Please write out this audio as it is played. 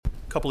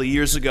couple of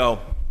years ago,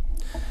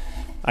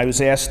 I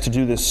was asked to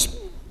do this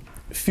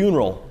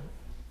funeral.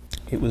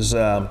 It was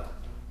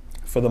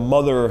for the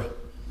mother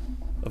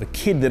of a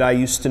kid that I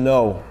used to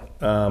know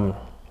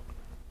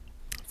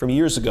from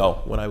years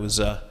ago when I was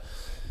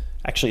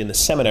actually in the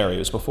seminary. It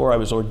was before I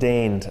was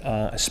ordained.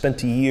 I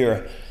spent a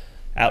year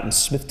out in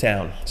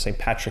Smithtown, St.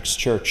 Patrick's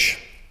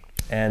Church,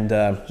 and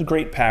it was a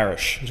great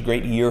parish. It was a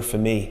great year for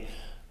me.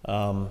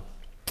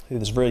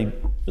 This really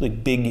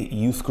big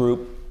youth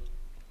group,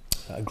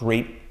 a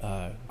great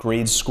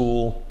grade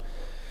school.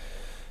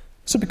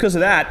 So because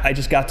of that, I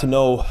just got to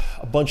know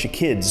a bunch of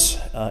kids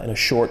in a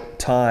short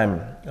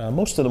time.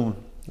 Most of them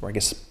were, I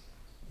guess,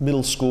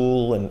 middle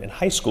school and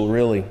high school,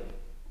 really.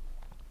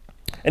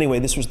 Anyway,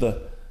 this was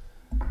the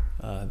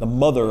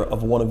mother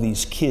of one of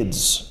these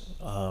kids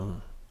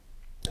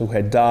who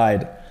had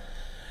died.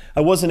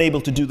 I wasn't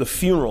able to do the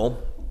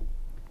funeral,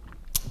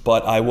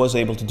 but I was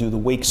able to do the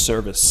wake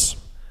service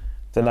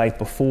the night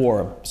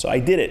before. So I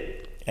did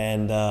it,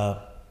 and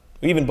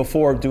even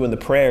before doing the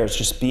prayers,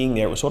 just being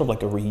there, it was sort of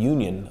like a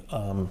reunion.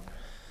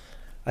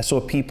 I saw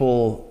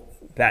people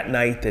that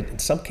night that in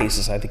some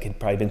cases I think it had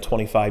probably been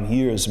 25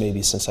 years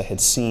maybe since I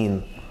had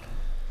seen.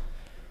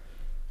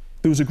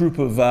 There was a group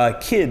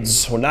of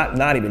kids, or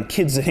not even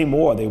kids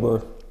anymore. They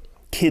were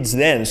kids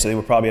then, so they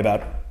were probably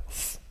about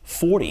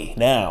 40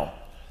 now.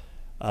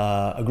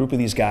 A group of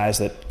these guys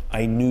that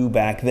I knew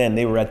back then.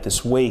 They were at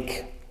this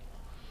wake,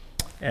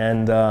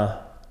 and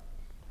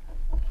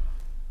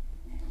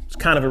it's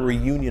kind of a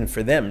reunion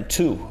for them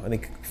too. I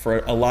think for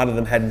a lot of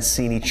them hadn't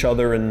seen each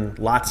other in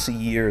lots of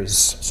years.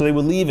 So they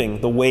were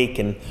leaving the wake,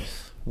 and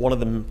one of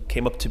them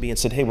came up to me and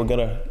said, "Hey, we're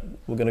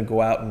gonna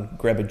go out and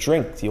grab a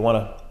drink. Do you want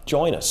to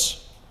join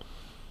us?"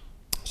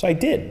 So I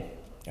did,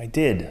 and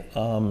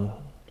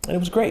it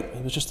was great.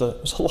 It was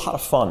a lot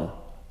of fun.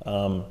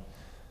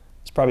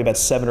 It's probably about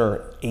 7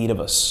 or 8 of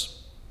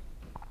us,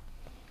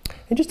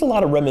 and just a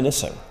lot of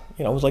reminiscing.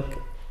 You know, it was like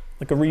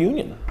a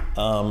reunion.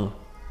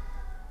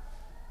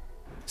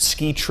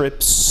 Ski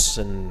trips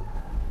and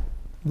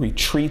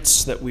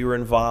retreats that we were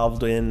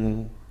involved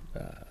in,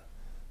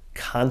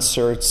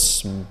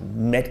 concerts,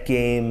 Met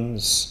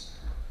games.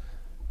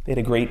 They had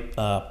a great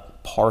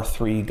par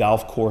 3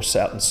 golf course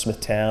out in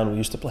Smithtown. We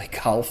used to play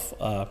golf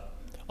a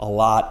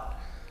lot.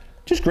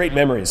 Just great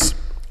memories.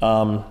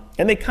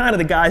 And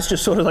the guys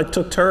just sort of like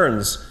took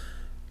turns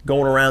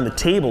going around the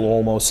table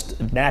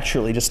almost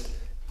naturally, just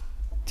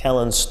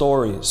telling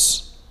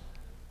stories.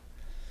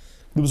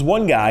 There was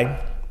one guy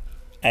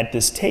at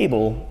this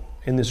table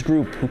in this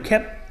group who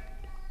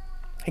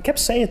kept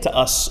saying to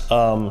us,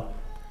 I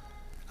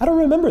don't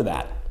remember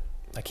that.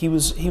 Like he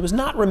was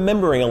not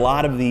remembering a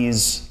lot of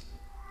these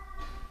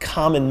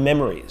common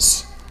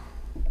memories.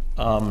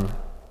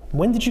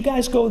 When did you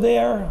guys go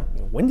there?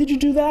 When did you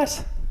do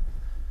that?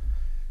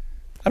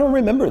 I don't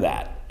remember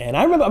that. And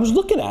I remember I was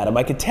looking at him,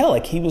 I could tell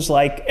like he was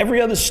like every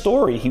other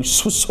story he was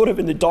sort of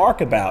in the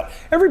dark about.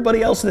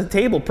 Everybody else at the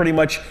table pretty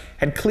much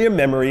had clear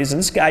memories, and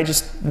this guy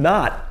just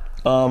not.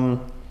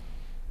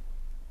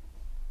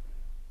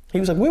 He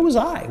was like, where was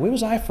I? Where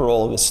was I for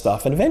all of this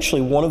stuff? And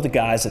eventually one of the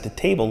guys at the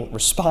table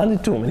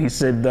responded to him, and he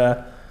said,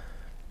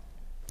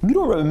 you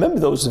don't remember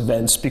those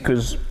events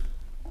because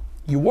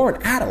you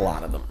weren't at a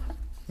lot of them.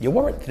 You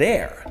weren't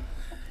there.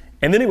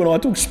 And then he went on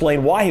to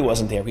explain why he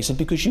wasn't there. He said,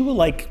 because you were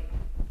like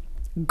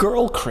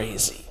girl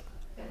crazy.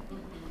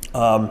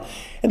 And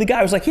the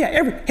guy was like,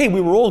 yeah, hey,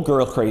 we were all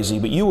girl crazy,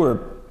 but you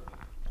were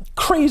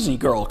crazy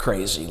girl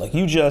crazy. Like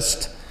you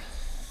just,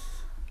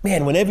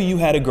 man, whenever you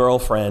had a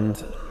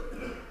girlfriend,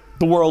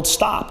 the world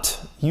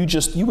stopped. You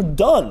were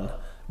done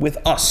with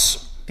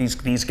us,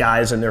 these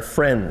guys and their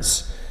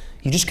friends.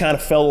 You just kind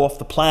of fell off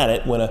the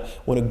planet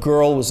when a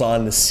girl was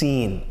on the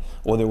scene,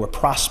 or there were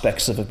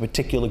prospects of a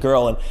particular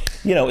girl. And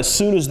as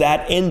soon as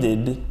that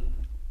ended,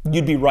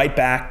 you'd be right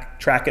back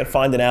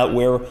finding out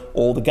where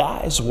all the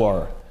guys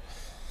were.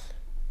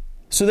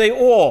 So they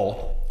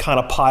all kind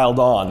of piled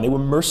on. They were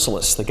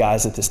merciless, the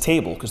guys at this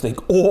table, because they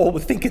all were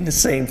thinking the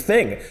same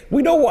thing.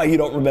 We know why you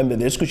don't remember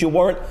this, because you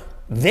weren't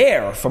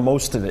there for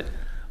most of it.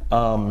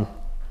 And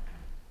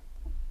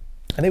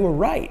they were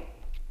right.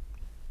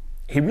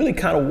 He really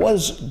kind of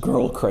was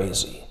girl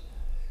crazy.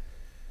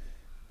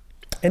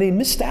 And he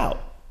missed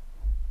out.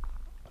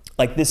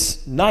 Like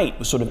this night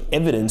was sort of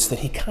evidence that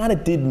he kind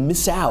of did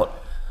miss out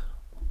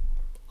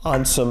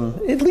on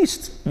some, at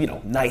least,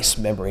 nice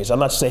memories. I'm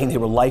not saying they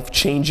were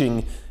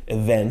life-changing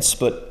events,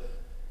 but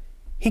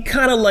he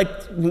kind of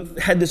like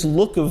had this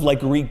look of like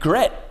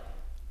regret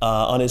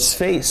on his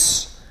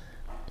face.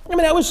 I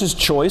mean, that was his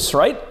choice,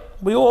 right?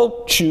 We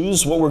all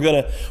choose what we're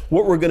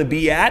gonna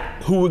be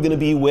at, who we're gonna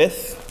be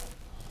with.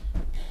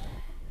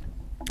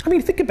 I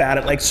mean, think about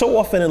it. Like so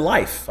often in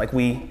life, like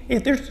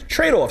there's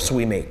trade-offs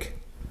we make.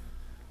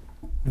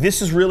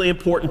 This is really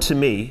important to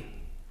me,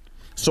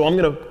 so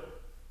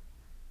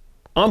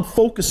I'm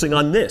focusing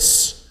on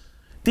this.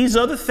 These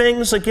other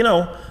things,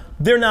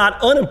 they're not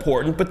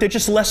unimportant, but they're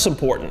just less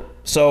important.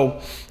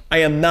 So I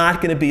am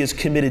not going to be as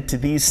committed to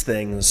these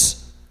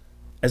things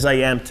as I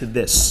am to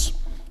this.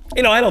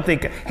 I don't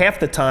think half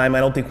the time, I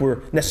don't think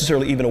we're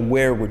necessarily even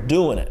aware we're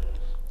doing it.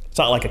 It's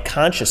not like a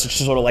conscious, it's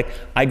just sort of like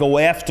I go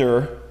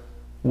after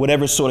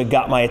whatever sort of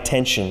got my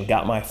attention,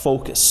 got my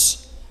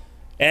focus.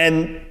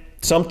 And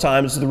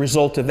sometimes the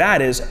result of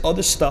that is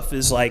other stuff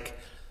is like,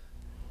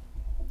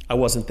 I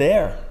wasn't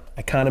there.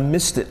 I kind of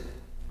missed it.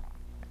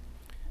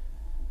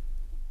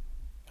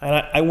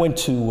 And I went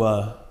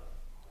to,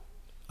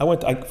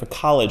 for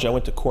college, I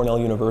went to Cornell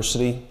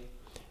University,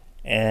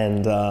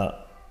 and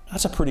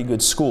that's a pretty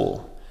good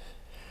school.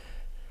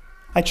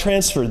 I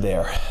transferred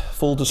there,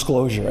 full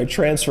disclosure. I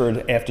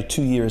transferred after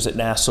 2 years at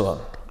Nassau,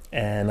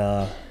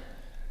 and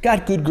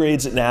got good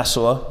grades at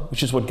Nassau,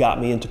 which is what got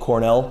me into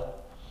Cornell.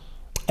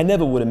 I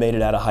never would have made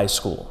it out of high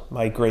school.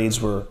 My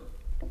grades were,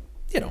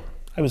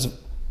 I was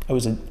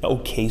an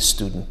okay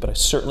student, but I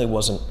certainly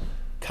wasn't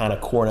kind of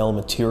Cornell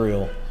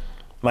material.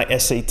 My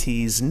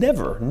SATs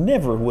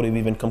never would have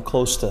even come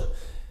close to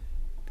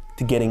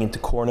getting into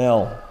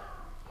Cornell.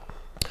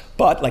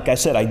 But like I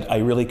said, I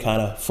really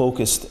kind of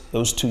focused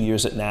those 2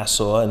 years at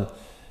Nassau, and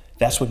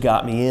that's what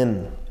got me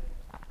in.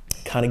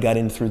 Kind of got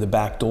in through the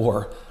back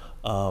door.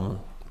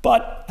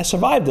 But I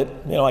survived it.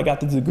 I got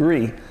the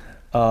degree.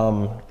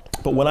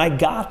 But when I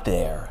got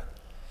there,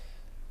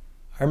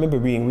 I remember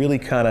being really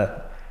kind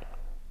of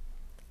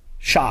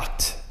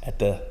shocked at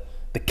the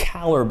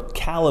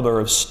caliber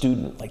of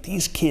student. Like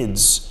these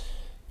kids,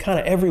 kind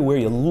of everywhere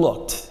you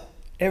looked,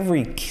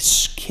 every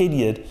kid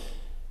you'd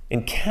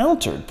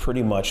encountered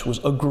pretty much was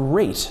a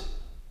great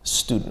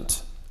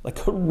student,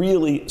 like a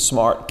really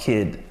smart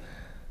kid.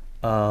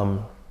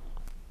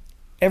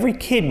 Every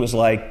kid was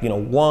like,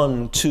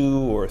 1,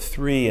 2, or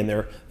 3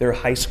 in their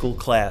high school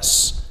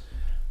class.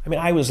 I mean,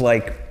 I was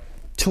like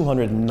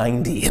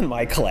 290 in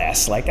my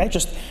class. Like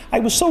I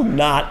was so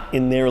not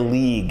in their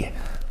league.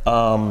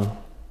 So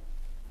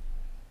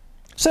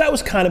that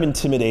was kind of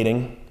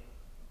intimidating.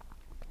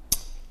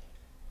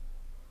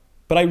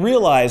 But I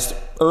realized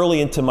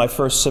early into my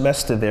first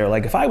semester there,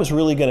 like if I was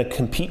really going to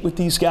compete with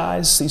these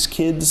guys, these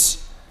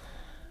kids,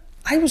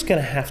 I was going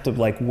to have to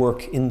like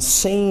work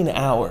insane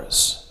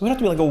hours. It would have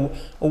to be like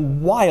a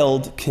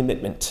wild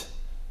commitment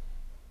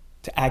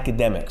to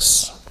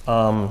academics.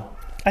 I'd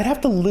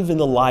have to live in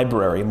the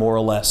library more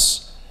or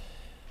less.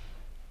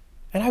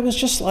 And I was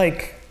just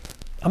like,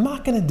 I'm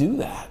not going to do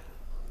that.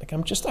 Like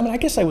I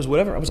guess I was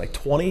whatever. I was like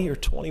 20 or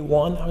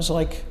 21. I was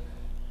like,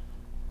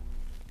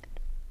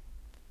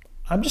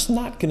 I'm just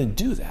not going to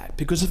do that,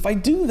 because if I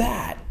do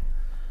that,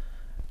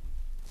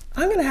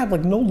 I'm going to have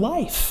like no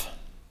life.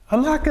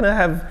 I'm not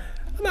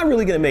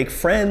really going to make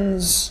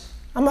friends.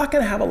 I'm not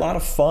going to have a lot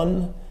of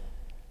fun.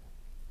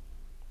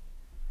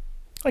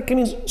 College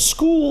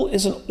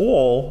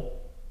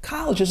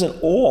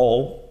isn't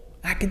all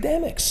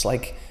academics.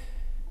 Like,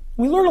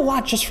 we learn a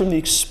lot just from the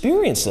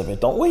experience of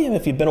it, don't we? And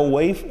if you've been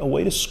away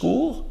to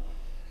school,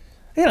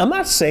 I'm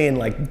not saying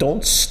like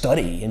don't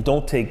study and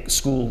don't take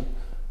school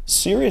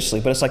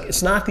seriously, but it's like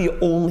it's not the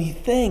only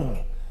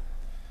thing.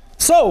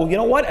 So, you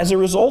know what? As a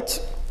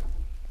result,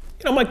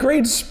 my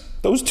grades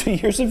those 2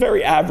 years are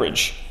very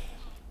average.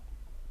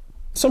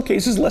 In some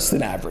cases, less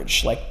than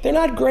average. Like, they're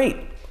not great.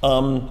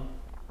 But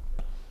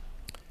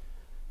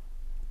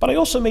I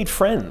also made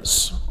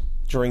friends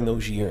during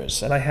those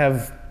years, and I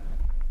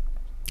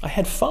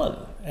had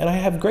fun, and I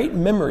have great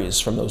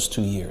memories from those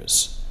 2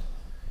 years.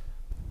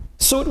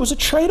 So it was a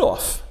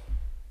trade-off.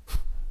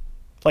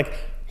 Like,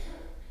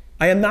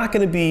 I am not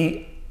going to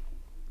be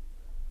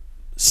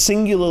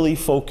singularly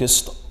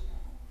focused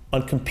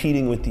on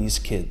competing with these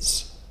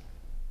kids.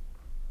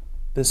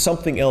 There's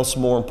something else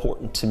more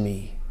important to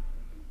me.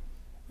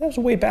 That was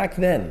way back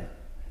then.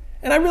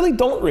 And I really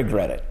don't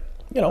regret it.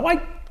 I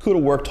could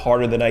have worked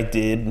harder than I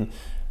did, and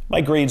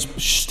my grades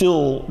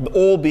still,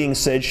 all being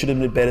said, should have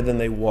been better than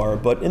they were.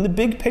 But in the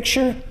big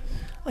picture,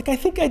 I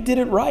think I did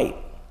it right.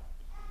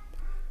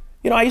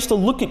 I used to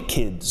look at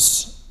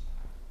kids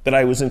that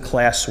I was in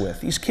class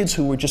with, these kids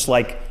who were just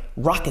like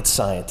rocket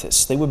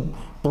scientists. They were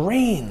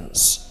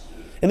brains.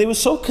 And they were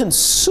so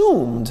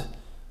consumed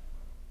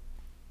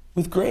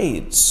with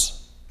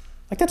grades.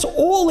 Like, that's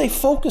all they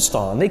focused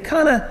on.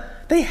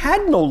 They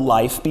had no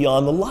life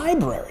beyond the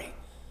library.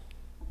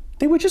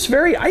 They were just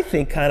very, I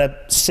think, kind of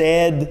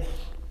sad,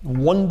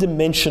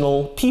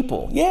 one-dimensional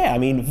people. Yeah,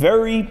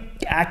 very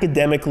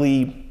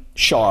academically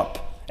sharp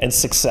and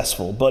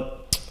successful,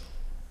 but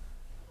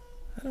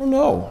I don't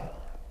know.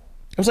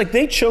 It was like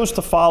they chose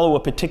to follow a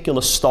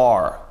particular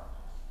star.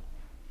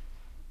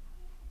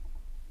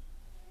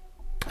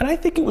 And I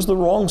think it was the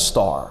wrong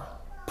star,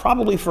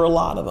 probably for a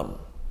lot of them.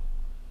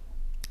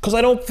 Because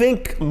I don't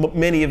think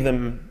many of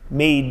them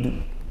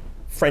made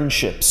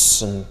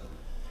friendships and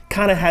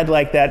kind of had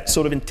like that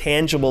sort of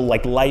intangible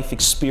like life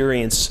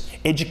experience,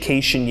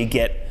 education you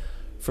get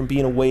from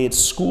being away at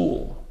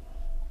school.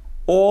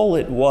 All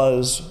it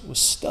was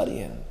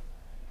studying.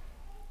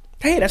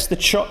 Hey, that's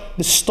the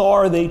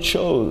star they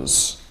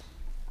chose.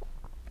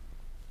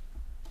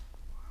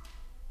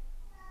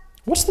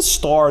 What's the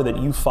star that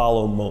you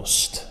follow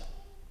most?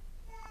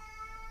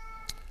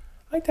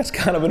 I think that's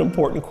kind of an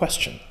important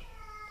question.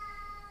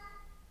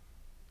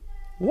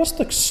 what's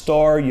the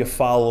star you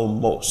follow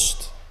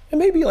most? And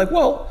maybe you're like,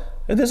 well,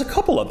 there's a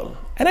couple of them.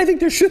 And I think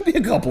there should be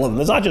a couple of them.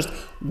 There's not just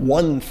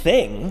one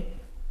thing.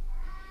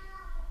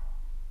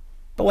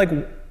 But like,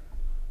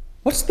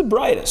 what's the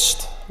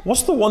brightest?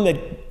 What's the one that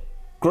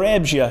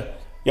grabs your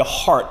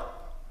heart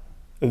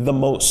the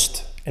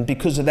most? And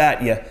because of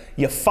that,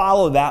 you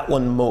follow that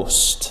one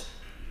most.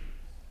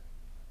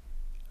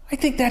 I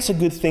think that's a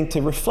good thing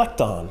to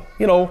reflect on,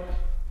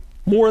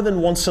 more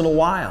than once in a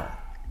while.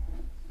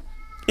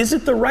 Is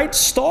it the right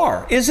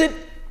star? Is it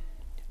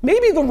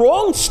maybe the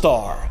wrong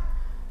star?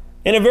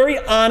 In a very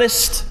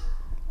honest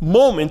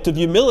moment of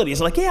humility,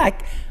 it's like,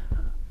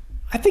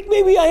 I think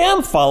maybe I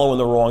am following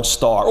the wrong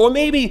star. Or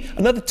maybe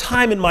another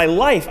time in my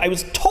life, I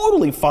was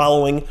totally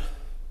following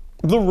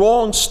the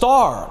wrong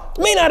star.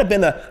 It may not have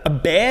been a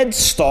bad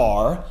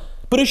star,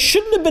 but it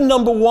shouldn't have been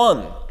number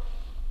one,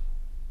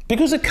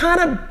 because it kind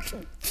of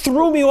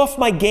threw me off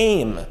my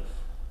game.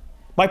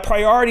 My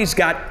priorities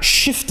got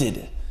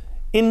shifted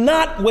in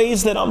not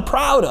ways that I'm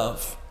proud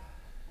of.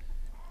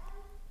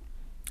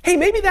 Hey,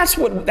 maybe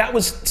that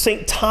was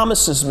St.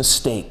 Thomas's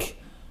mistake.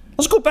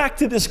 Let's go back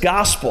to this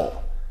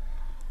gospel.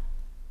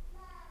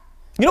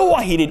 You know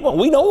why he didn't? Well,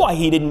 we know why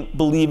he didn't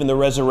believe in the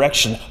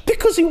resurrection.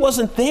 Because he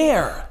wasn't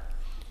there.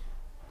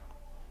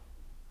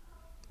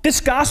 This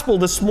gospel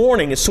this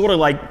morning is sort of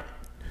like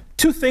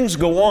two things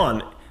go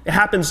on. It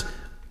happens,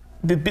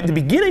 the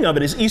beginning of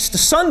it is Easter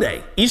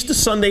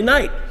Sunday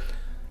night.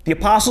 The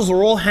apostles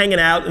are all hanging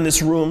out in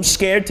this room,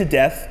 scared to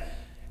death,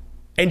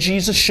 and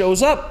Jesus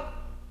shows up.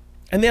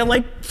 And they're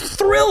like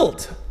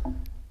thrilled.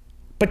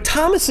 But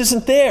Thomas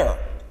isn't there.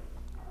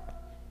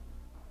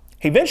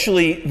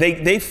 Eventually,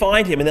 they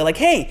find him and they're like,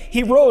 hey,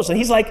 he rose. And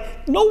he's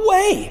like, no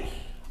way.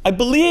 I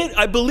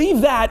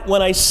believe that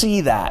when I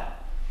see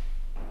that.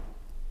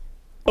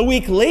 A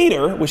week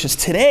later, which is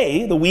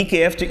today, the week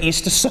after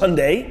Easter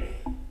Sunday,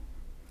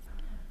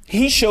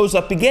 he shows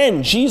up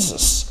again,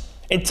 Jesus.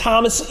 And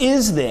Thomas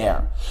is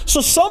there.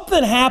 So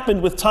something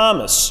happened with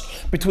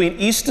Thomas between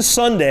Easter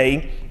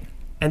Sunday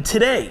and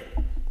today.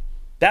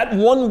 That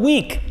 1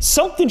 week,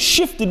 something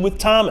shifted with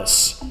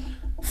Thomas.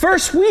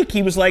 First week,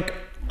 he was like,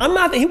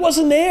 he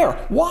wasn't there.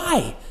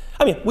 Why?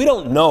 I mean, we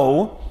don't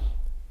know.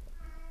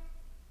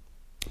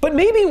 But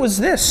maybe it was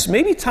this.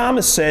 Maybe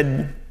Thomas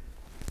said,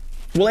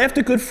 well,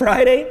 after Good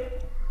Friday,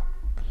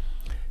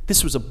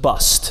 this was a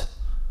bust.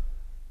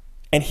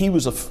 And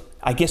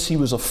I guess he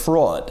was a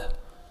fraud.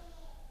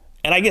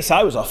 And I guess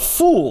I was a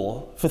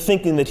fool for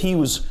thinking that he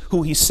was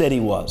who he said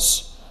he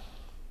was.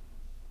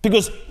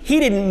 Because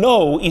he didn't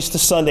know Easter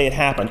Sunday had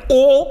happened.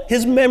 All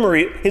his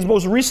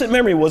most recent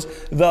memory was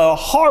the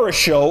horror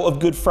show of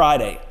Good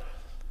Friday.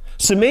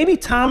 So maybe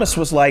Thomas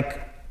was like,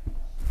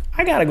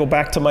 I got to go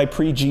back to my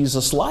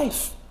pre-Jesus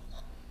life.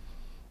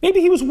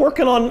 Maybe he was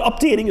working on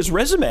updating his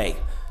resume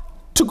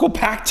to go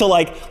back to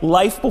like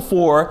life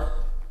before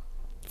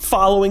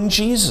following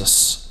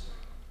Jesus.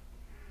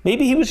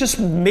 Maybe he was just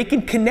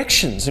making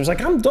connections. He was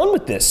like, I'm done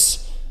with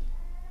this.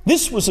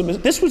 This was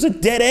a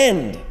dead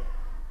end.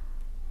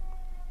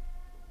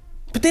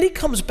 But then he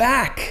comes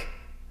back.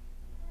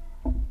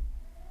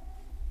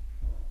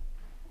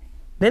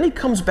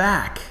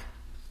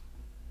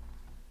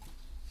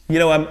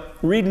 I'm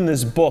reading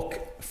this book.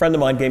 A friend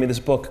of mine gave me this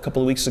book a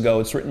couple of weeks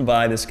ago. It's written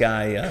by this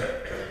guy.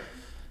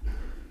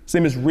 His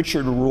name is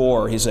Richard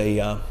Rohr. He's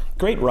a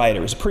great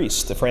writer. He's a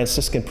priest, a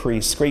Franciscan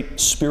priest, great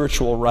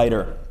spiritual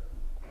writer.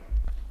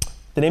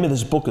 The name of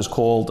this book is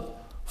called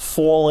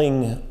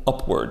Falling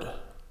Upward.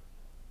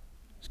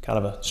 It's kind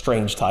of a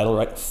strange title,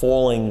 right?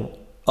 Falling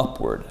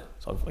Upward.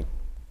 So like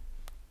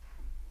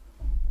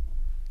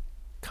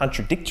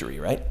contradictory,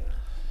 right?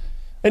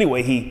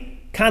 Anyway,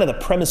 the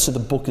premise of the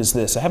book is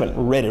this. I haven't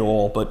read it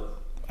all, but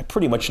I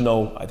pretty much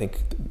know, I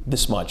think,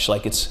 this much.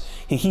 Like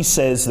he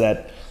says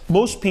that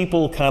most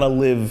people kind of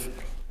live,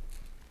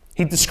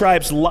 he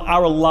describes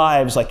our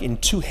lives like in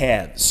two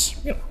halves,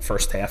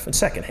 first half and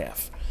second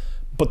half.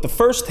 But the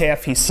first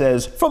half, he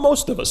says, for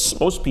most of us,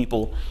 most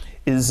people,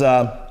 is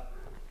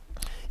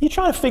you're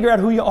trying to figure out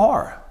who you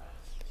are.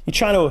 You're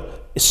trying to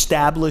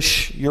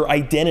establish your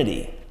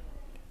identity.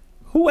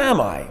 Who am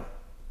I?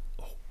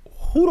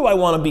 Who do I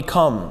want to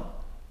become?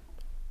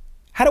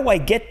 How do I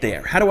get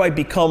there? How do I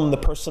become the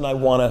person I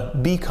want to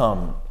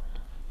become?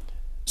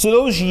 So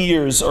those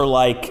years are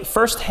like,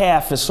 first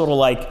half is sort of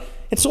like,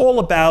 it's all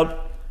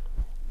about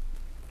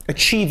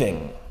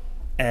achieving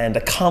and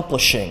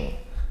accomplishing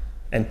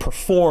and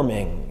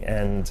performing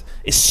and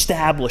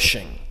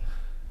establishing.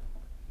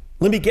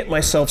 Let me get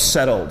myself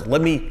settled.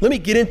 Let me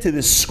get into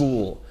this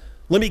school.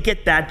 Let me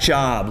get that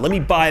job. Let me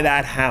buy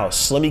that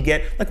house. Let me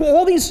get,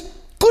 all these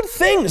good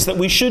things that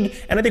we should,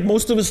 and I think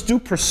most of us do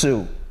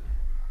pursue.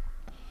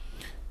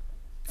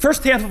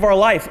 First half of our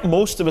life,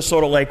 most of us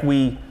sort of like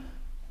we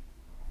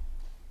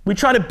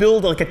try to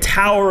build like a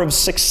tower of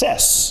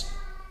success.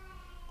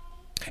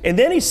 And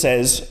then he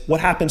says, what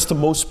happens to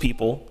most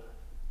people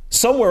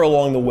somewhere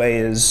along the way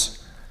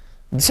is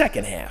the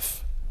second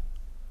half,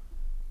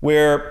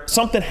 where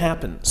something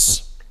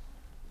happens,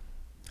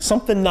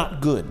 something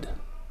not good.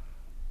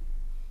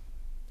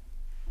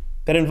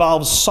 that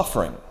involves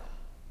suffering.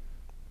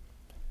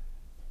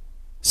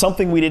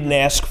 Something we didn't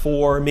ask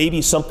for,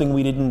 maybe something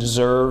we didn't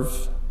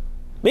deserve.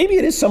 Maybe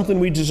it is something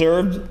we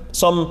deserved,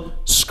 some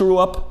screw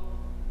up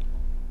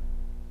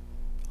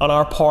on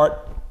our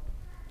part,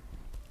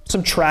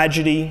 some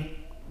tragedy.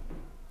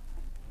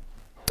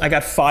 I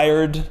got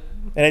fired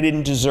and I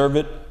didn't deserve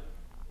it.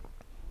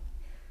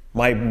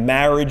 My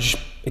marriage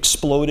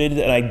exploded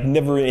and I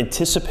never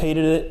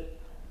anticipated it.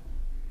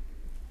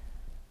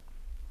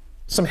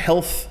 Some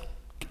health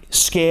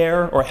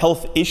scare or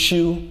health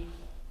issue.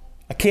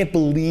 I can't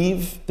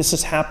believe this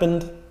has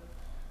happened.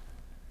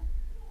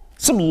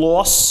 Some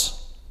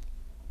loss.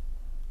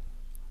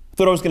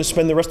 Thought I was going to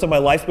spend the rest of my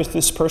life with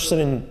this person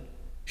and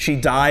she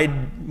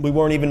died. We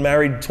weren't even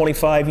married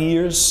 25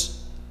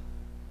 years.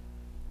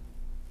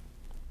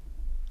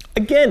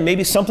 Again,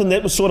 maybe something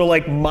that was sort of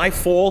like my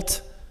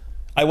fault.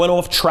 I went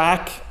off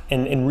track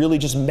and really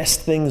just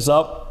messed things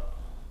up.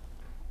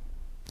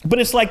 But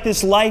it's like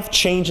this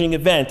life-changing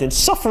event, and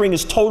suffering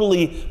is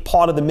totally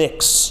part of the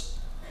mix.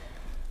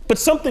 But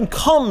something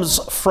comes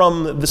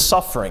from the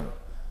suffering.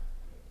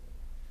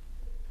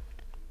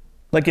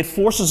 Like it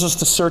forces us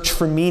to search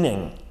for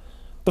meaning.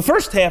 The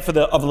first half of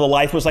the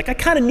life was like, I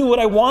kind of knew what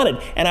I wanted,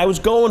 and I was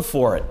going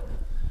for it.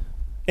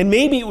 And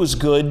maybe it was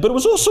good, but it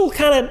was also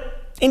kind of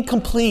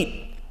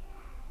incomplete.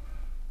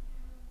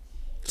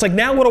 It's like,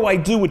 now what do I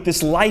do with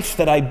this life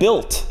that I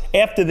built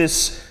after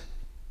this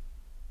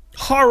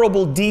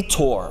horrible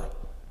detour?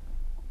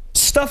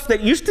 Stuff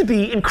that used to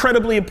be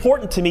incredibly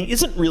important to me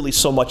isn't really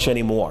so much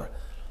anymore.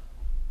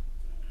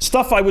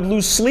 Stuff I would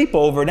lose sleep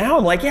over. Now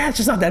I'm like, yeah, it's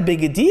just not that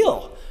big a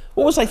deal.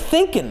 What was I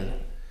thinking?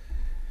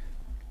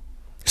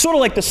 Sort of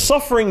like the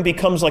suffering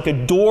becomes like a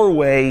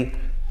doorway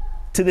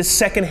to this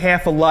second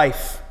half of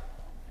life.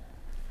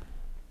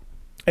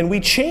 And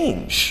we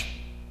change.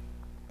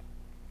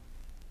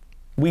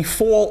 We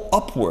fall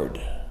upward.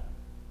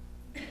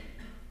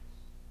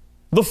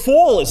 The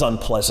fall is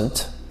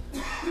unpleasant,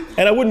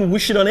 and I wouldn't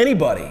wish it on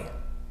anybody.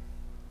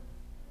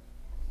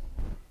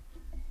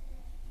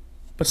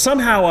 But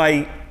somehow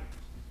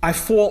I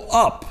fall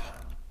up,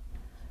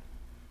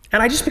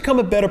 and I just become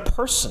a better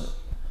person.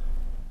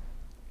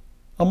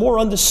 I'm more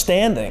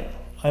understanding.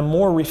 I'm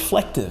more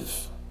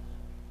reflective.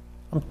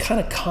 I'm kind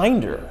of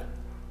kinder.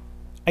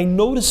 I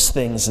notice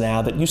things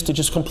now that used to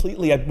just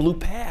completely, I blew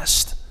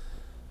past.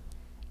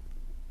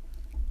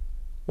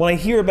 When I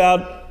hear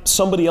about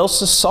somebody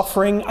else's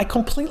suffering, I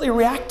completely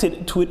react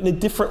to it in a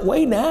different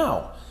way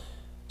now,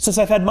 since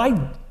I've had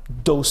my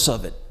dose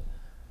of it.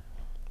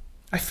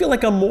 I feel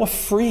like I'm more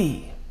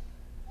free.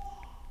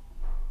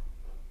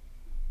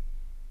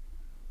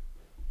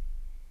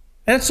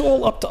 And it's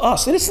all up to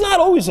us. And it's not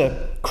always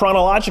a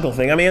chronological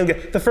thing. I mean,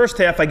 the first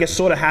half, I guess,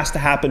 sort of has to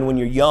happen when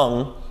you're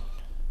young.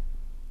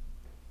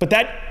 But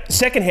that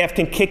second half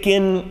can kick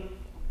in,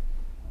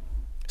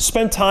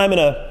 spend time in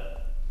a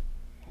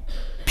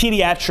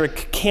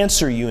pediatric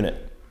cancer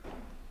unit,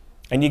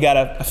 and you got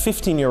a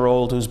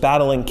 15-year-old who's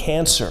battling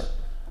cancer.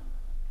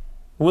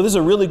 Well, there's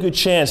a really good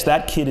chance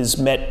that kid has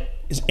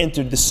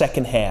entered the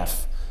second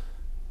half.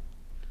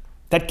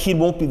 That kid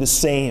won't be the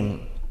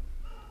same.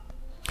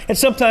 And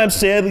sometimes,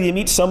 sadly, you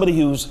meet somebody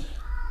who's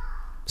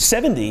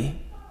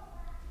 70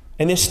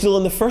 and they're still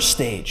in the first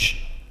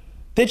stage.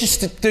 They're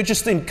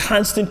just in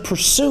constant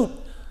pursuit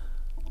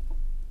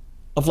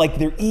of like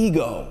their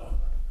ego.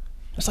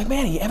 It's like,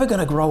 man, are you ever going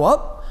to grow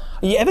up?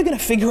 Are you ever going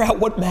to figure out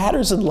what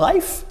matters in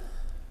life?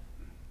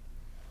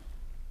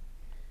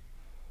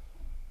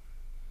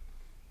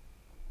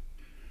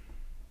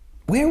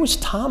 Where was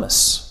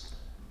Thomas?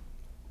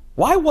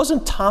 Why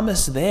wasn't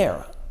Thomas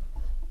there?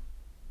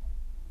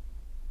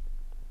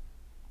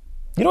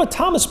 You know what?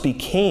 Thomas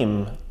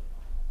became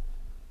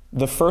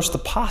the first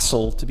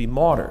apostle to be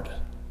martyred.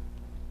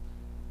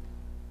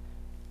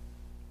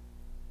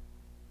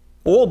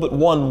 All but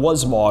one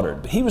was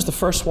martyred, but he was the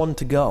first one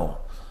to go.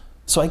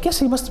 So I guess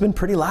he must have been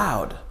pretty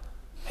loud.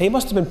 He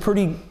must have been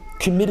pretty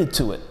committed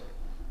to it.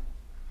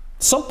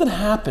 Something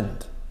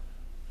happened.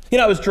 You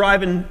know, I was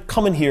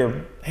coming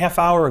here a half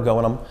hour ago,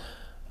 and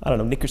I don't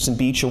know, Nickerson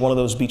Beach or one of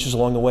those beaches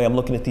along the way. I'm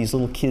looking at these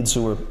little kids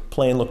who were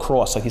playing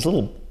lacrosse, like these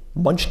little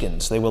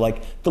munchkins. They were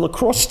like, the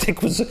lacrosse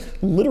stick was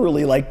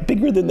literally like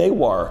bigger than they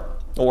were,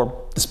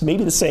 or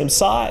maybe the same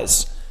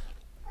size.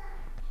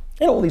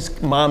 And all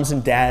these moms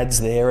and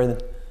dads there, and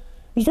it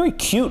was very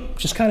cute,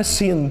 just kind of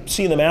seeing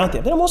them out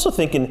there. Then I'm also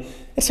thinking,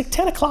 it's like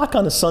 10 o'clock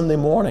on a Sunday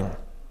morning.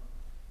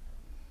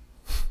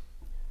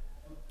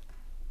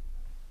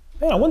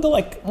 Man, I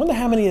wonder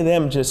how many of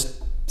them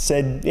just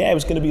said, yeah, it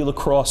was going to be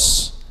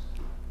lacrosse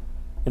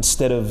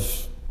instead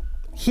of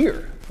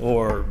here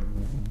or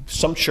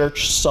some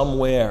church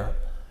somewhere.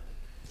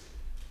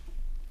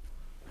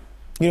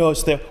 You know,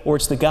 it's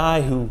the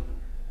guy who,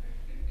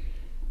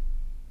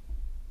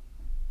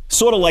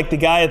 sort of like the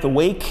guy at the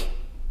wake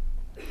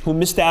who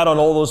missed out on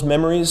all those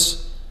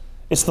memories.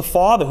 It's the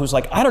father who's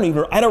like, I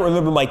don't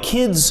remember my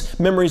kids'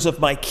 memories of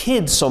my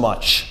kids so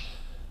much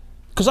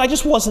because I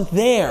just wasn't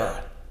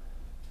there,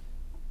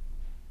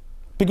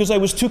 because I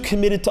was too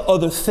committed to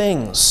other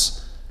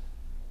things.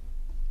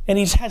 And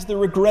he has the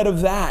regret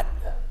of that.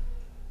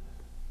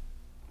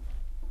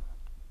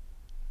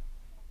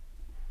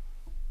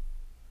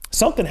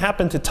 Something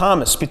happened to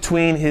Thomas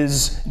between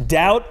his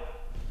doubt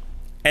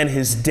and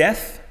his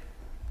death.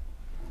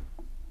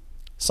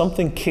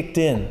 Something kicked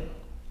in.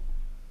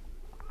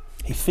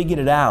 He figured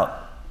it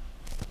out.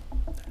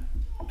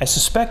 I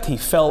suspect he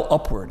fell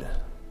upward.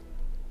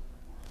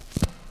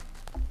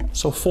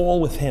 So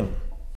fall with him.